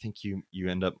 I think you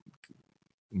end up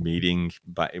meeting,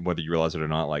 by whether you realize it or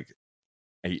not, like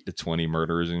 8 to 20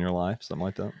 murderers in your life, something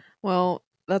like that. Well,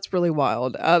 that's really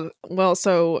wild.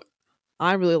 So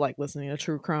I really like listening to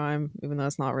true crime, even though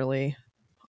it's not really,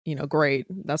 great.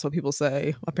 That's what people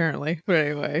say, apparently. But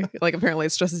anyway, like apparently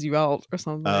it stresses you out or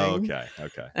something. Oh, okay.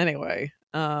 Anyway,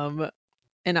 and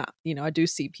I do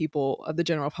see people, the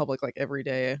general public, like every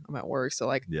day I'm at work. So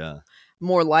like, yeah,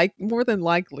 more than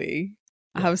likely,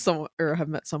 I have someone or have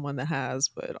met someone that has,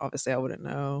 but obviously I wouldn't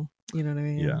know. You know what I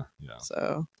mean? Yeah.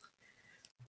 So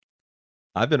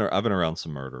I've been around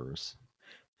some murderers.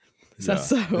 Is that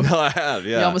so? No, I have.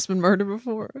 Yeah. You almost been murdered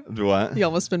before? What? You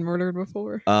almost been murdered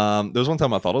before? There was one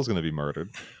time I thought I was going to be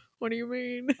murdered. What do you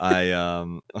mean?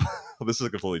 This is a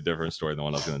completely different story than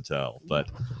what I was going to tell, but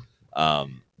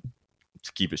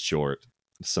to keep it short,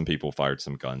 some people fired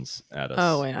some guns at us.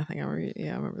 Oh wait, I think I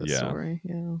remember the story.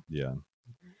 Yeah.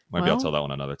 Maybe I'll tell that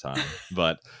one another time.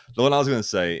 But the one I was going to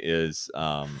say is,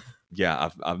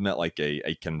 I've met like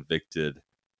a convicted,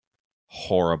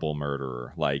 horrible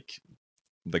murderer, like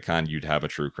the kind you'd have a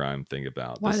true crime thing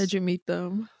about. Why did you meet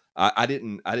them? I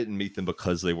didn't meet them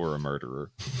because they were a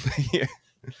murderer.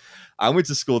 I went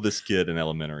to school with this kid in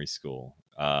elementary school,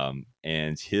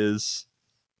 and his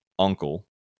uncle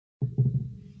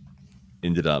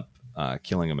ended up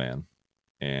killing a man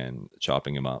and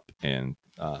chopping him up and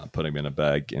putting him in a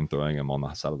bag and throwing him on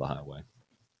the side of the highway.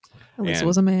 At least it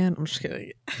was a man. I'm just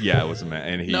kidding. Yeah, it was a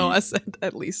man. And no, I said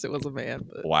at least it was a man.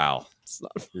 But wow. It's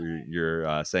not.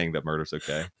 You're saying that murder's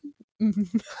okay?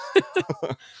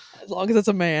 As long as it's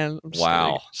a man. I'm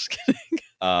just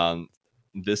kidding.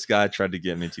 This guy tried to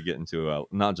get me to get into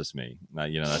not just me.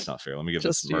 That's not fair. Let me give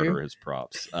this murderer his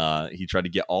props. He tried to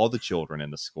get all the children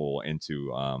in the school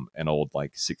into an old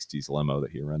like 60s limo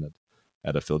that he rented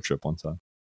at a field trip one time.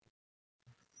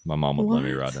 My mom wouldn't let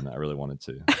me ride in it. I really wanted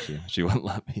to. She wouldn't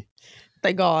let me.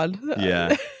 Thank God.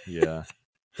 Yeah.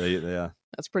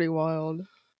 That's pretty wild.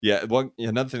 Yeah. Well,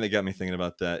 another thing that got me thinking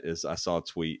about that is I saw a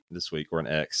tweet this week, or an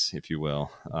X, if you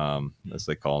will, as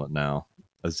they call it now.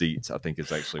 A zeet, I think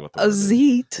is actually what the word is.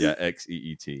 Zeet? Yeah,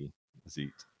 XEET.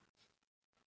 Zeet.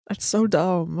 That's so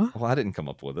dumb. Well, I didn't come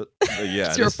up with it. But yeah,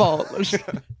 it's your fault.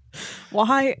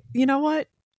 Why? You know what?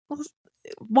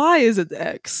 Why is it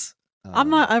X?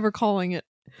 I'm not ever calling it.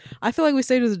 I feel like we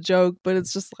say it as a joke, but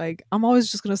it's just like I'm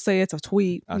always just gonna say it's a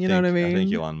tweet. You know what I mean? I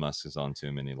think Elon Musk is on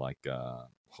too many like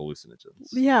hallucinogens.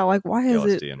 Yeah, like why is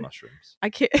it? LSD and mushrooms. I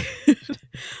can't.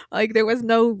 Like there was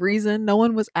no reason. No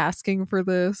one was asking for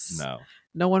this.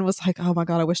 No one was like, oh my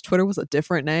God, I wish Twitter was a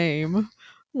different name.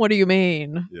 What do you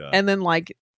mean? Yeah. And then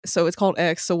like, so it's called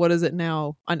X. So what is it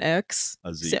now? An X?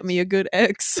 A zeet. Sent me a good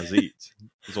X. A zeet.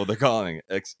 That's what they're calling it.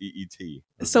 XEET.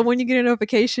 So when you get a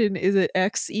notification, is it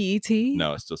XEET?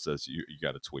 No, it still says you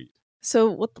got a tweet. So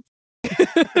what the?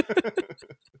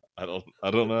 I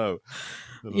don't know.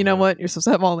 You know what? You're supposed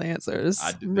to have all the answers.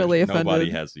 I'm really offended.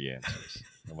 Nobody has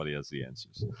the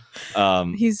answers.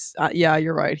 He's yeah,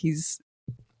 you're right.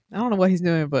 I don't know what he's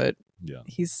doing, but yeah,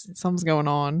 something's going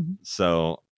on.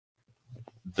 So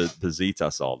the zeets I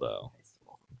saw though,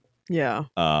 yeah,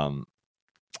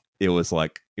 it was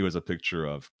a picture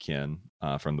of Ken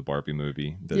from the Barbie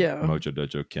movie, the Mojo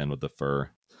Dojo Ken with the fur,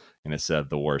 and it said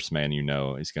the worst man you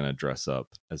know is going to dress up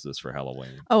as this for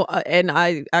Halloween. Oh, and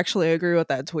I actually agree with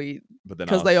that tweet, but then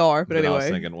because they are. But anyway, I was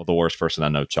thinking, well, the worst person I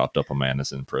know chopped up a man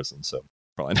is in prison, so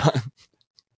probably not.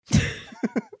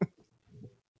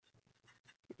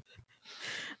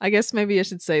 I guess maybe I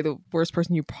should say the worst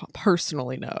person you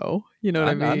personally know. You know what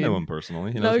I mean? I know him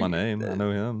personally. He knows my name. I know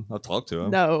him. I'll talk to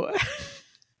him. No.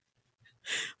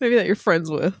 Maybe that you're friends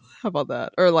with. How about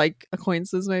that? Or like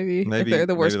acquaintances, maybe. If they're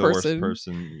the worst person. The worst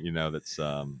person, that's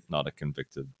not a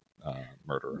convicted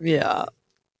murderer. Yeah.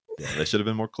 They should have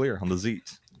been more clear on the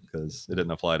zeet because it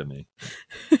didn't apply to me.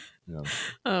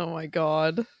 Oh my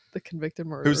God. The convicted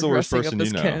murderer. Who's the worst person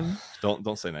you know? Ken.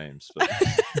 Don't say names. But.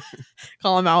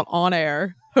 Call him out on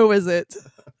air. Who is it?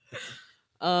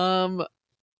 I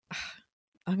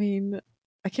mean,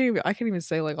 I can't even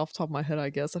say like off the top of my head. I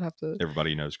guess I'd have to.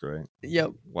 Everybody knows, great.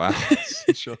 Yep. Wow.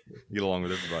 Sure. Get along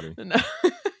with everybody. No.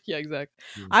 Yeah,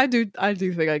 exactly. I do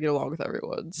think I get along with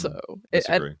everyone. So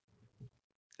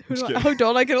who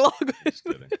don't I get along with? Just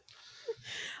kidding.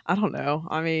 I don't know.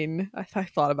 I mean, I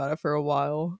thought about it for a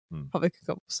while. Probably could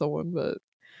come up with someone, but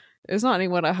there's not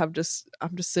anyone I'm just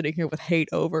sitting here with hate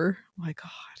over. Oh my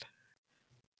God.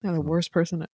 They're the worst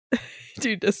person. Do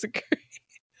you disagree?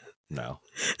 No.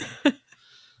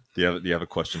 Do you have a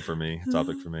question for me? A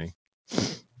topic for me?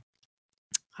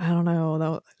 I don't know.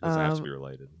 It doesn't have to be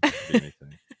related. It could be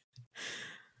anything.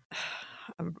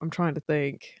 I'm trying to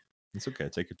think. It's okay.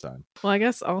 Take your time. Well, I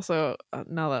guess also,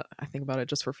 now that I think about it,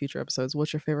 just for future episodes,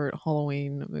 what's your favorite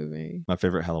Halloween movie? My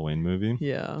favorite Halloween movie?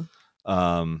 Yeah.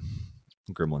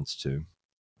 Gremlins 2.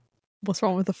 What's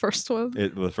wrong with the first one?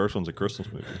 The first one's a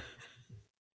Christmas movie.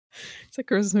 It's a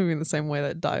Christmas movie in the same way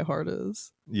that Die Hard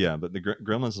is. Yeah, but the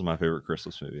Gremlins is my favorite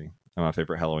Christmas movie. And my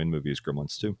favorite Halloween movie is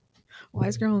Gremlins 2. Why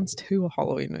is Gremlins 2 a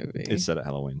Halloween movie? It's set at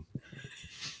Halloween.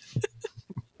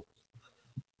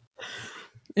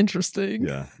 Interesting.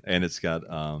 Yeah, and it's got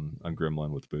a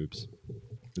gremlin with boobs,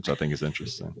 which I think is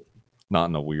interesting. Not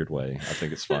in a weird way. I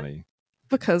think it's funny.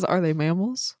 Because are they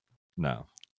mammals? No.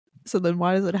 So then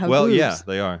why does it have boobs? boobs? Yeah,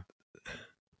 they are.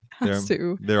 Has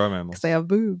to. They are mammals. Because they have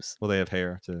boobs. Well, they have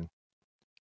hair, too.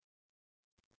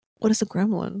 What is a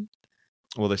gremlin?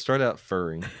 Well, they start out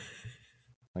furry,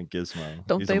 like Gizmo.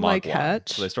 Don't they like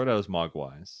hatch? So they start out as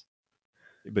mogwais.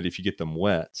 But if you get them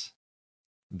wet,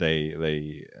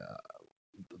 they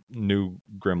new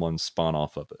gremlins spawn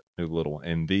off of it, new little one.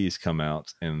 And these come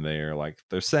out and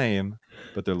they're same,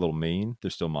 but they're a little mean. They're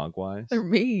still mogwais. They're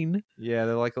mean. Yeah,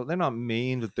 they're not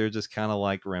mean, but they're just kind of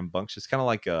like rambunctious, kind of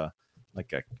like a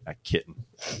kitten.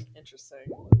 Interesting.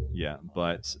 Yeah,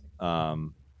 but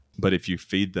if you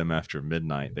feed them after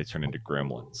midnight, they turn into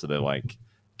gremlins. So they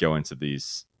go into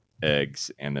these eggs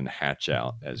and then hatch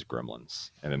out as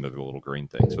gremlins, and then they're the little green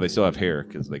things. But they still have hair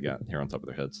because they got hair on top of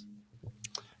their heads.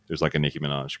 There's like a Nicki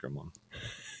Minaj gremlin.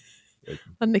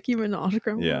 A Nicki Minaj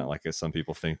gremlin? Yeah, some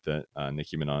people think that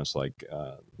Nicki Minaj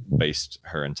based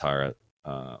her entire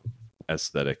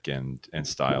aesthetic and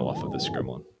style off of this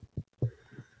gremlin.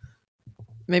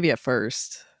 Maybe at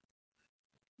first.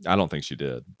 I don't think she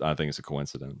did. I think it's a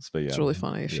coincidence. But yeah, it's really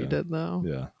funny if she did, though.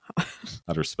 Yeah,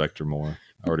 I'd respect her more.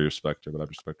 I already respect her, but I'd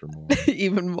respect her more.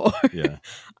 Even more. Yeah,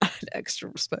 I'd extra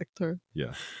respect her.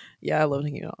 Yeah, yeah. I love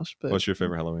Nicki Minaj. But what's your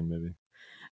favorite Halloween movie?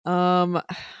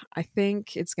 I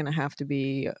think it's gonna have to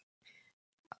be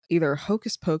either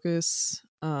Hocus Pocus.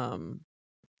 I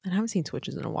haven't seen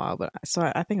Twitches in a while, but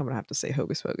I think I'm gonna have to say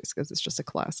Hocus Pocus because it's just a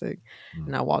classic,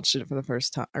 and I watched it for the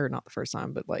first time, or not the first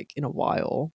time, but in a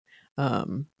while. That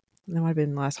might have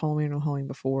been last Halloween or Halloween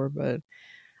before, but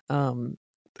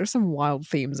there's some wild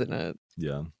themes in it.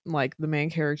 Yeah, like the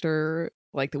main character,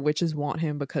 the witches want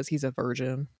him because he's a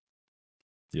virgin.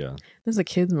 Yeah, this is a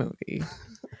kids movie.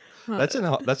 That's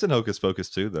in Hocus Pocus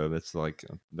too, though. That's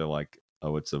they're like,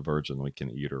 oh, it's a virgin, we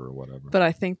can eat her or whatever. But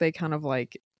I think they kind of and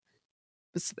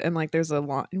there's a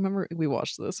line. Remember we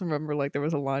watched this? Remember there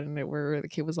was a line in it where the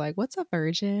kid was like, "What's a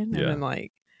virgin?" Yeah. And then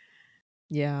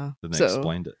yeah. Then they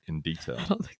explained it in detail. I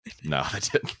don't think they did. No, they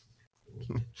didn't.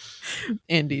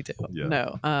 In detail. Yeah.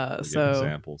 No. So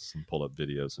examples and pull up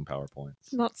videos and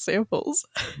PowerPoints. Not samples.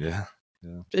 Yeah.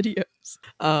 Yeah.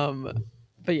 Videos.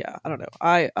 But yeah, I don't know.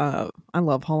 I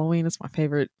love Halloween. It's my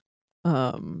favorite.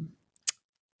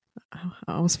 I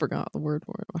almost forgot the word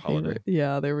for it. My favorite.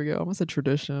 Yeah, there we go. Almost a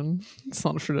tradition. It's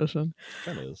not a tradition.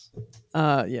 That is.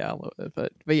 Yeah, I love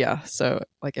it. But yeah, so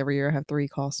every year I have 3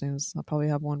 costumes. I'll probably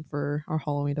have one for our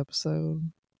Halloween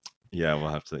episode. Yeah, we'll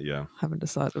have to. Yeah, haven't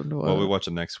decided what. Well, we watch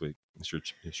it next week. It's your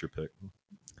pick.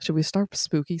 Should we start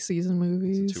spooky season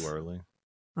movies? Is it too early?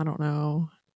 I don't know.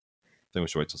 I think we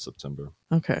should wait till September.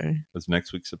 Okay. It's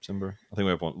next week, September. I think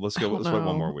we have one. Let's wait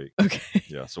one more week. Okay.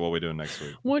 Yeah. So what are we doing next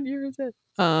week? What year is it?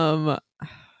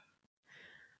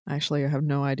 Actually, I have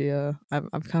no idea. I'm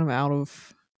kind of out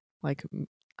of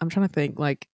I'm trying to think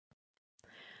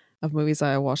of movies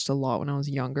that I watched a lot when I was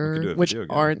younger, which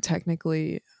aren't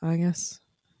technically, I guess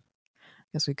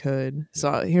we could. Yeah.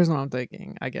 So here's what I'm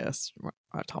thinking. I guess off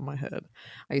the top of my head,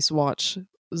 I used to watch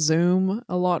Zoom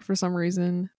a lot for some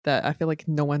reason that I feel like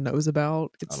no one knows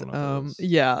about. It's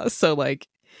yeah, so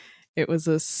it was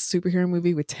a superhero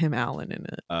movie with Tim Allen in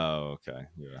it. Oh, okay.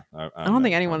 Yeah. I don't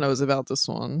think anyone knows about this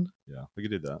one. Yeah, we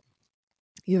could do that.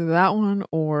 Either that one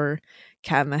or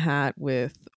Cat in the Hat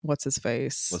with what's his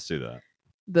face. Let's do that.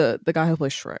 The guy who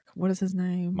plays Shrek. What is his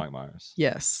name? Mike Myers.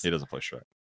 Yes. He doesn't play Shrek.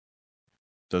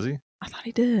 Does he? I thought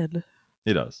he did.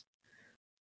 He does.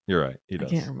 You're right. He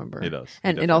does. I can't remember. He does.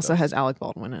 And it also has Alec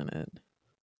Baldwin in it.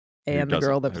 And the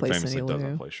girl that plays Cindy Lou.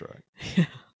 Doesn't play Shrek.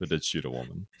 But did shoot a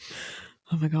woman.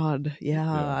 Oh my god.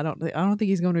 Yeah. I don't think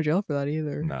he's going to jail for that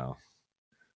either. No.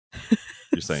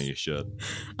 You're saying you should.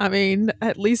 I mean,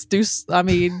 at least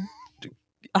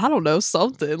I don't know,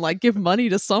 something. Give money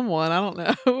to someone. I don't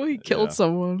know. He killed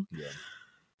someone. Yeah.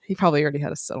 He probably already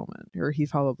had a settlement, or he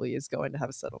probably is going to have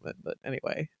a settlement. But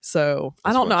anyway, so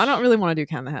I don't know. I don't really want to do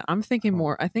Cat in the Hat. I'm thinking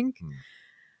more. I think,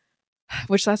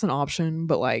 which that's an option.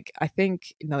 But I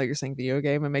think now that you're saying video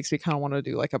game, it makes me kind of want to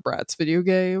do a Bratz video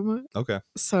game. Okay.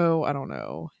 So I don't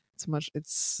know.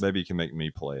 It's maybe you can make me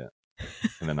play it,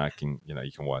 and then I can,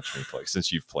 you can watch me play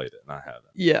since you've played it and I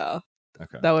haven't. Yeah.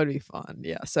 Okay. That would be fun.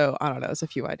 Yeah. So I don't know. It's a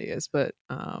few ideas, but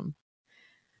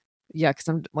yeah, because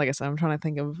I'm like I said, I'm trying to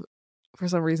think of. For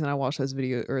some reason, I watch those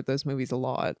movies a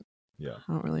lot. Yeah.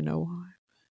 I don't really know why.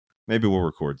 Maybe we'll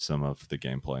record some of the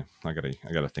gameplay. I got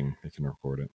a thing that can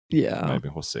record it. Yeah. Maybe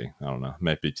we'll see. I don't know.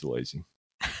 Might be too lazy.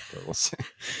 But we'll see.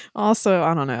 Also,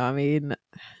 I don't know. I mean,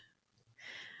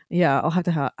 yeah, I'll have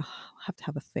to have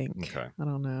a think. Okay. I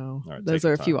don't know. All right, those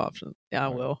are a few options. Yeah,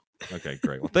 All I will. Right. Okay,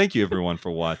 great. Well, thank you everyone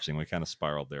for watching. We kind of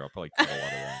spiraled there. I'll probably cut a lot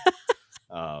of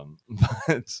that.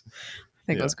 But I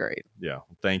think it was great. Yeah.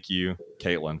 Thank you,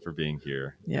 Caitlin, for being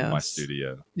here in my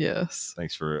studio. Yes.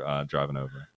 Thanks for driving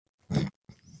over.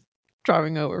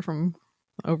 Driving over from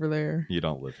over there. You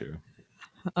don't live here.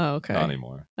 Oh, okay. Not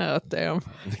anymore. Oh, damn.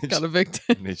 Got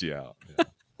evicted. Need you out.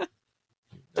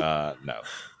 Yeah. No.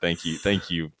 Thank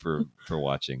you for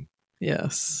watching.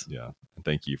 Yes. Yeah. And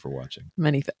thank you for watching.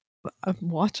 I'm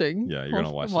watching. Yeah, you're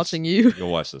gonna watch. I'm watching you.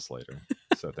 You'll watch this later.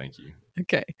 So thank you.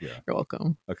 Okay. Yeah. You're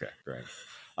welcome. Okay, great.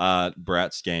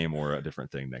 Brat's game or a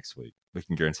different thing next week. We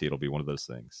can guarantee it'll be one of those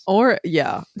things. Or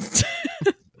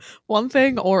one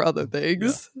thing or other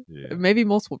things. Yeah. Maybe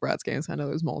multiple Bratz games. I know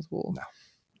there's multiple. No.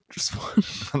 Just one.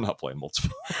 I'm not playing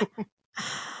multiple.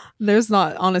 There's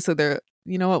not. Honestly, there.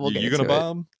 You know what? We'll get you into gonna buy it.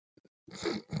 them?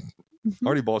 I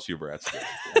already bought you a Bratz game.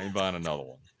 I ain't buying another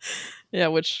one. Yeah,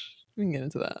 which we can get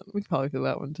into that. We can probably do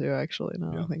that one too. Actually,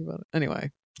 now I think about it. Anyway,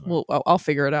 All right. I'll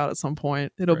figure it out at some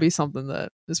point. It'll Great. be something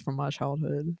that is from my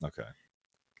childhood. Okay.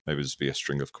 Maybe just be a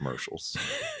string of commercials.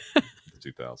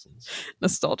 The 2000s.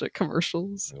 Nostalgic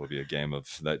commercials. It'll be a game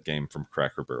of that game from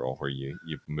Cracker Barrel where you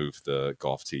move the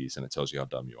golf tees and it tells you how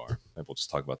dumb you are. Maybe we'll just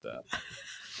talk about that.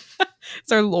 Is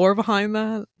there lore behind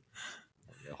that?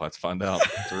 Yeah, we'll have to find out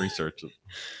to research it.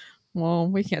 Well,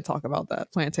 we can't talk about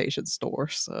that Plantation store,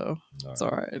 so it's all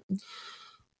right.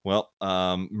 Well,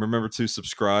 remember to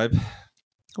subscribe.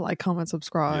 Like, comment,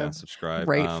 subscribe. Yeah, subscribe.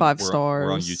 Rate 5 stars.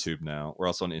 We're on YouTube now. We're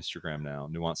also on Instagram now.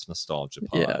 Nuanced Nostalgia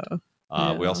Pod. Yeah.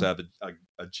 We also have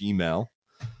a Gmail.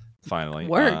 Finally.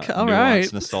 Work. All right.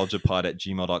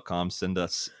 nuancednostalgiapod@gmail.com. Send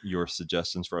us your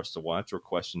suggestions for us to watch or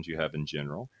questions you have in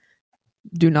general.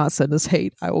 Do not send us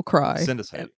hate. I will cry. Send us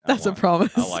hate. That's a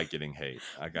promise. I like getting hate.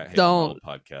 I got hate on the old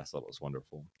podcast. I thought it was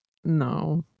wonderful.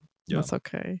 No. Yeah. That's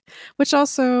okay. Which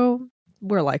also,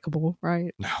 we're likable,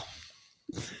 right? No.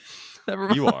 Never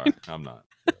mind. You are. I'm not.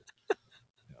 Yeah.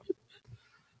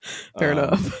 Fair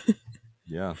enough.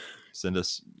 Yeah. Send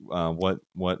us what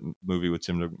movie with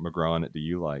Tim McGraw in it do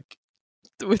you like?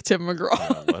 With Tim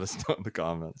McGraw. Let us know in the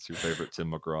comments your favorite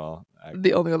Tim McGraw actor.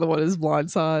 The only other one is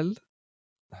Blindside.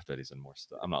 I bet he's in more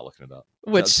stuff. I'm not looking it up.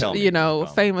 Which,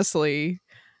 famously,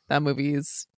 that movie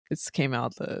came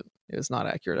out that it was not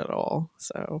accurate at all.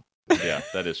 So yeah,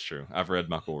 that is true. I've read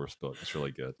Michael book. It's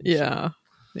really good. Yeah.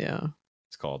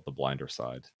 It's called The Blinder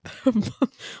Side.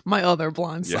 My other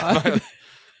blind side.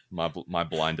 My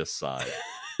blindest side.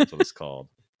 That's what it's called.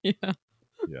 Yeah.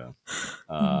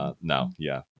 No.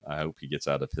 Yeah. I hope he gets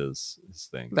out of his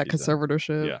thing. That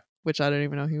conservatorship. Yeah. Which I didn't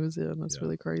even know he was in. That's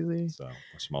really crazy. So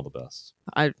wish him all the best.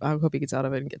 I hope he gets out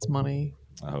of it and gets money.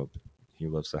 I hope he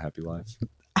lives a happy life.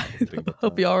 I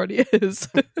hope he already is.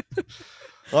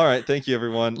 All right. Thank you,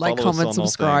 everyone. Like, comment,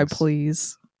 subscribe,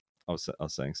 please. I was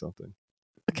saying something.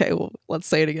 Okay, well, let's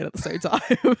say it again at the same time.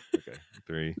 Okay.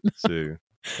 3, 2,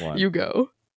 1. You go.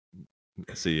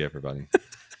 See you, everybody.